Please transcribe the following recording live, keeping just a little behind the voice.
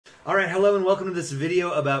All right, hello and welcome to this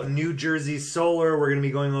video about New Jersey solar. We're going to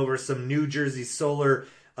be going over some New Jersey solar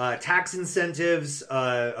tax incentives,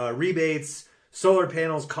 rebates, solar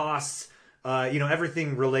panels, costs,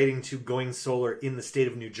 everything relating to going solar in the state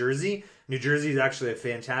of New Jersey. New Jersey is actually a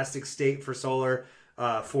fantastic state for solar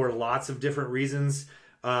for lots of different reasons.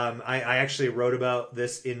 I actually wrote about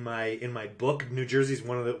this in my book. New Jersey is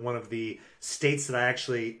one of the states that I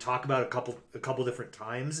actually talk about a couple different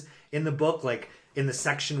times in the book, like in the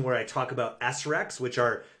section where I talk about SRECs, which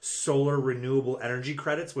are Solar Renewable Energy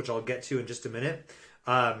Credits, which I'll get to in just a minute.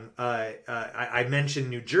 I mentioned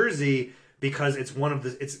New Jersey because it's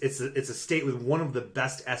a state with one of the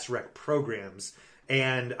best SREC programs,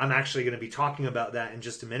 and I'm actually going to be talking about that in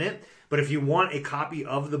just a minute. But if you want a copy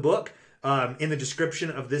of the book, in the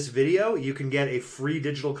description of this video, you can get a free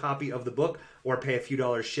digital copy of the book or pay a few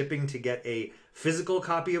dollars shipping to get a physical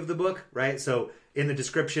copy of the book, right? So in the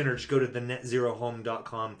description, or just go to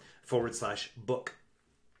thenetzerohome.com/book.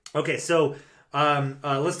 Okay, so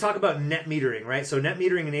let's talk about net metering, right? So net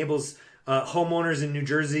metering enables homeowners in New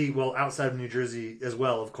Jersey, well, outside of New Jersey as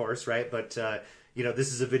well, of course, right? But,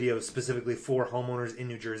 this is a video specifically for homeowners in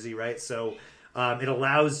New Jersey, right? So it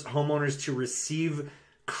allows homeowners to receive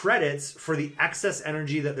credits for the excess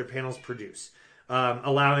energy that their panels produce,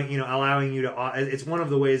 allowing you to. It's one of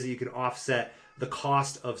the ways that you can offset the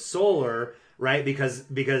cost of solar, right? Because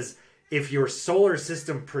if your solar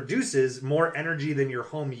system produces more energy than your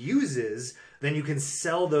home uses, then you can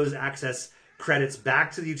sell those excess credits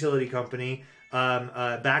back to the utility company,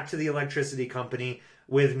 back to the electricity company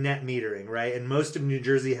with net metering, right? And most of New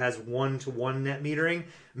Jersey has 1-to-1 net metering,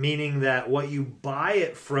 meaning that what you buy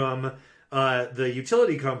it from the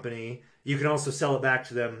utility company, you can also sell it back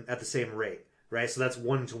to them at the same rate, right? So that's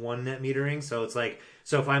 1-to-1 net metering. So it's like,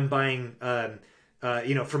 so if I'm buying, from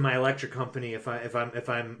my electric company, if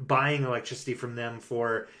I'm buying electricity from them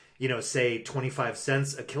for, say 25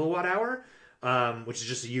 cents a kilowatt hour, which is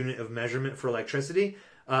just a unit of measurement for electricity,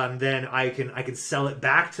 then I can sell it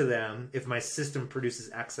back to them. If my system produces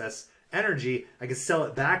excess energy, I can sell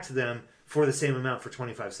it back to them for the same amount for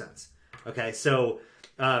 25 cents. Okay, so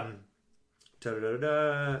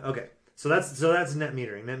okay, so that's net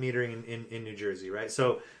metering in New Jersey, right?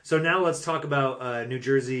 So now let's talk about New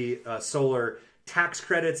Jersey solar tax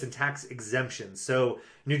credits and tax exemptions. So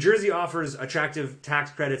New Jersey offers attractive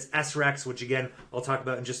tax credits, SRECs, which again I'll talk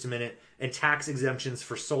about in just a minute, and tax exemptions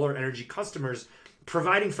for solar energy customers,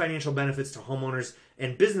 providing financial benefits to homeowners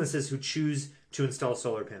and businesses who choose to install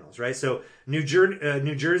solar panels, right? So New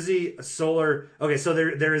Jersey solar. Okay, so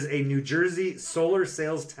there is a New Jersey solar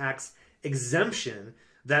sales tax exemption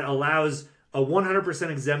that allows a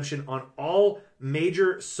 100% exemption on all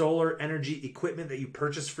major solar energy equipment that you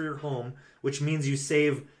purchase for your home, which means you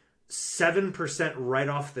save 7% right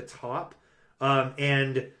off the top.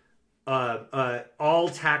 And all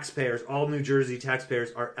taxpayers, all New Jersey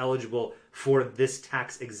taxpayers are eligible for this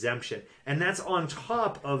tax exemption. And that's on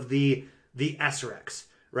top of the SRECs,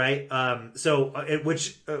 right?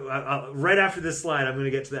 Right after this slide, I'm going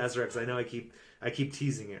to get to the SRECs. I know I keep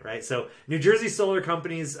teasing it, right? So New Jersey solar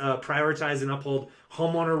companies prioritize and uphold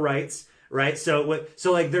homeowner rights, right? So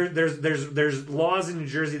like there's laws in New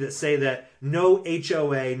Jersey that say that no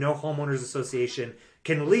HOA, no homeowners association,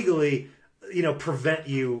 can legally prevent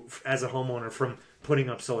you as a homeowner from putting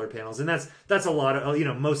up solar panels, and that's a lot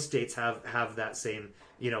of most states have that same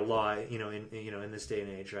law in this day and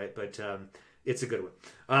age, right? But it's a good one.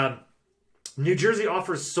 New Jersey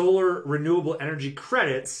offers solar renewable energy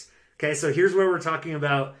credits. Okay, so here's where we're talking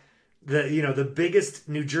about the biggest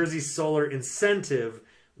New Jersey solar incentive,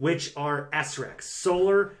 which are SRECs,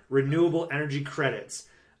 solar renewable energy credits,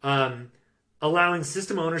 allowing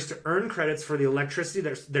system owners to earn credits for the electricity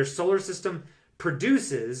their solar system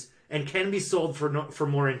produces and can be sold for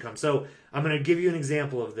more income. So I'm going to give you an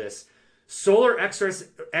example of this. Solar SRECs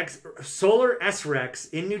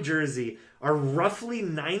in New Jersey are roughly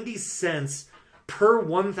 90 cents per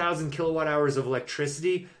 1,000 kilowatt hours of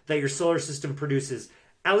electricity that your solar system produces.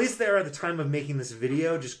 At least they are at the time of making this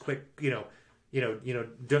video. Just quick, don't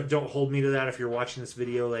hold me to that if you're watching this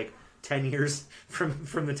video like 10 years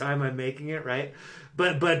from the time I'm making it, right?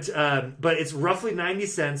 But it's roughly 90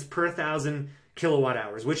 cents per 1,000 kilowatt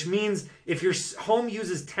hours, which means if your home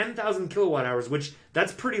uses 10,000 kilowatt hours, which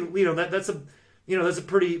that's pretty, that's a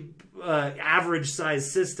pretty average size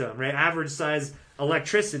system, right? Average size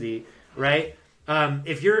electricity, right?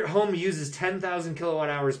 If your home uses 10,000 kilowatt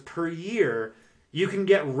hours per year, you can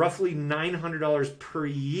get roughly $900 per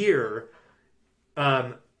year.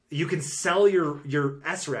 You can sell your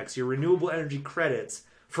SRECs, your renewable energy credits,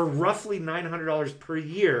 for roughly $900 per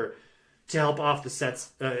year to help offset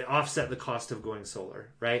the cost of going solar,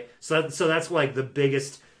 right? So that's like the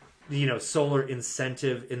biggest, solar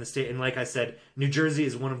incentive in the state. And like I said, New Jersey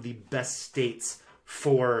is one of the best states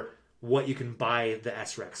for what you can buy the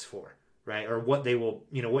SRECs for, right? Or what they will,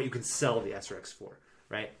 what you can sell the SRECs for,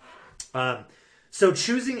 right? So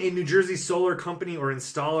choosing a New Jersey solar company or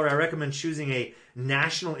installer, I recommend choosing a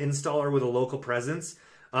national installer with a local presence.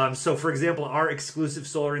 So for example, our exclusive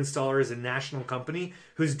solar installer is a national company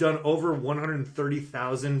who's done over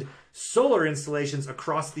 130,000 solar installations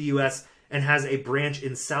across the U.S. and has a branch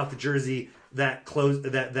in South Jersey that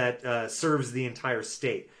serves the entire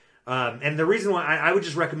state. And the reason why I would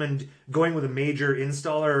just recommend going with a major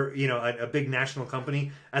installer, a big national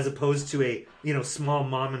company, as opposed to a, small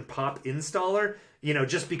mom and pop installer,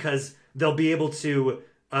 just because they'll be able to,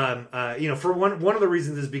 for one of the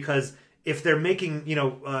reasons is because if they're making,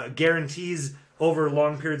 guarantees over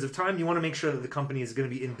long periods of time, you want to make sure that the company is going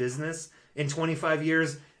to be in business in 25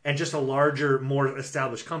 years, and just a larger, more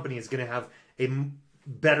established company is going to have a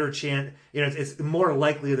better chance, it's more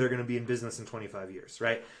likely they're going to be in business in 25 years,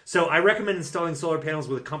 right? So I recommend installing solar panels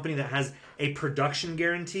with a company that has a production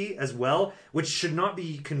guarantee as well, which should not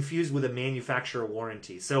be confused with a manufacturer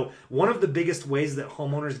warranty. So one of the biggest ways that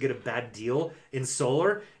homeowners get a bad deal in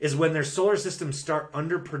solar is when their solar systems start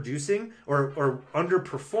underproducing or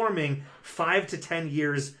underperforming 5 to 10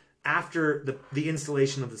 years after the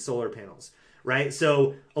installation of the solar panels. Right,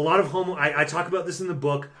 so a lot of I talk about this in the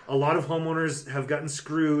book. A lot of homeowners have gotten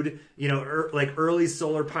screwed. Like early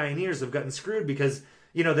solar pioneers have gotten screwed because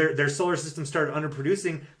their solar system started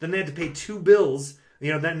underproducing. Then they had to pay 2 bills.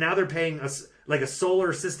 That now they're paying a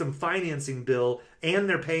solar system financing bill, and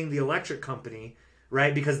they're paying the electric company,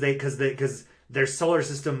 right? Because their solar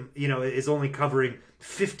system is only covering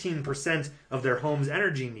 15% of their home's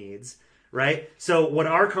energy needs. Right. So what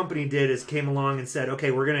our company did is came along and said,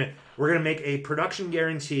 okay, we're gonna make a production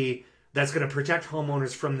guarantee that's gonna protect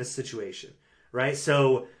homeowners from this situation. Right.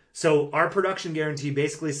 So our production guarantee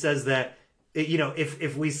basically says that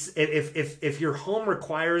if your home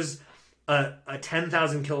requires a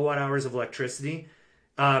 10,000 kilowatt hours of electricity,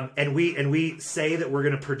 and we say that we're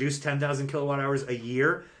gonna produce 10,000 kilowatt hours a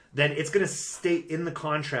year, then it's gonna state in the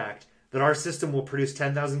contract that our system will produce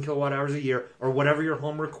 10,000 kilowatt hours a year, or whatever your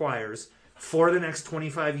home requires, for the next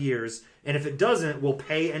 25 years. And if it doesn't, we'll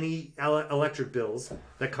pay any electric bills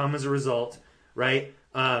that come as a result, right?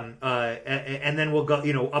 And then we'll go,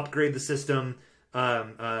 upgrade the system,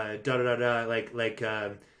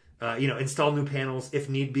 install new panels if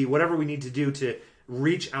need be, whatever we need to do to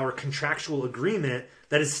reach our contractual agreement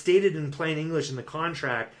that is stated in plain English in the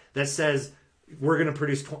contract that says we're going to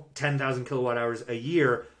produce 10,000 kilowatt hours a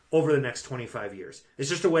year over the next 25 years. It's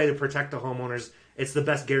just a way to protect the homeowners. It's the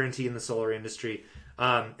best guarantee in the solar industry.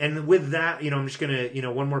 And with that, I'm just going to,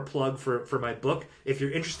 one more plug for my book. If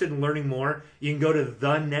you're interested in learning more, you can go to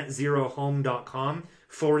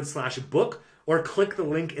thenetzerohome.com/book, or click the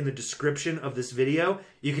link in the description of this video.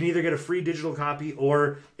 You can either get a free digital copy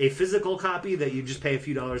or a physical copy that you just pay a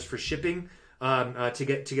few dollars for shipping. To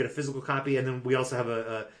get a physical copy, and then we also have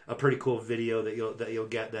a pretty cool video that you'll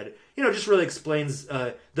get that just really explains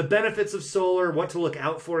the benefits of solar, what to look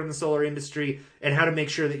out for in the solar industry, and how to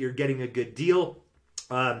make sure that you're getting a good deal,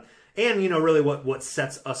 and really what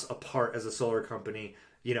sets us apart as a solar company,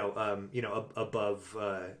 above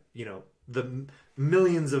the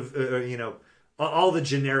millions of all the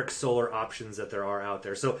generic solar options that there are out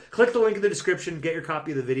there. So click the link in the description, get your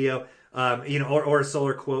copy of the video. Or a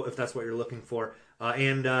solar quote if that's what you're looking for.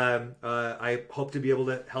 I hope to be able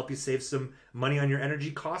to help you save some money on your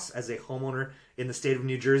energy costs as a homeowner in the state of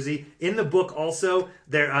New Jersey. In the book also,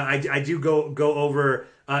 I do go over,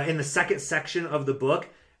 in the second section of the book,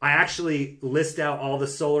 I actually list out all the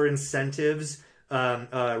solar incentives,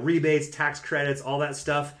 rebates, tax credits, all that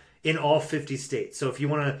stuff in all 50 states. So if you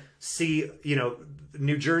want to see,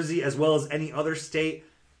 New Jersey as well as any other state,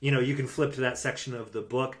 you can flip to that section of the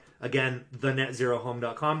book. Again,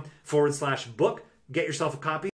 thenetzerohome.com/book. Get yourself a copy.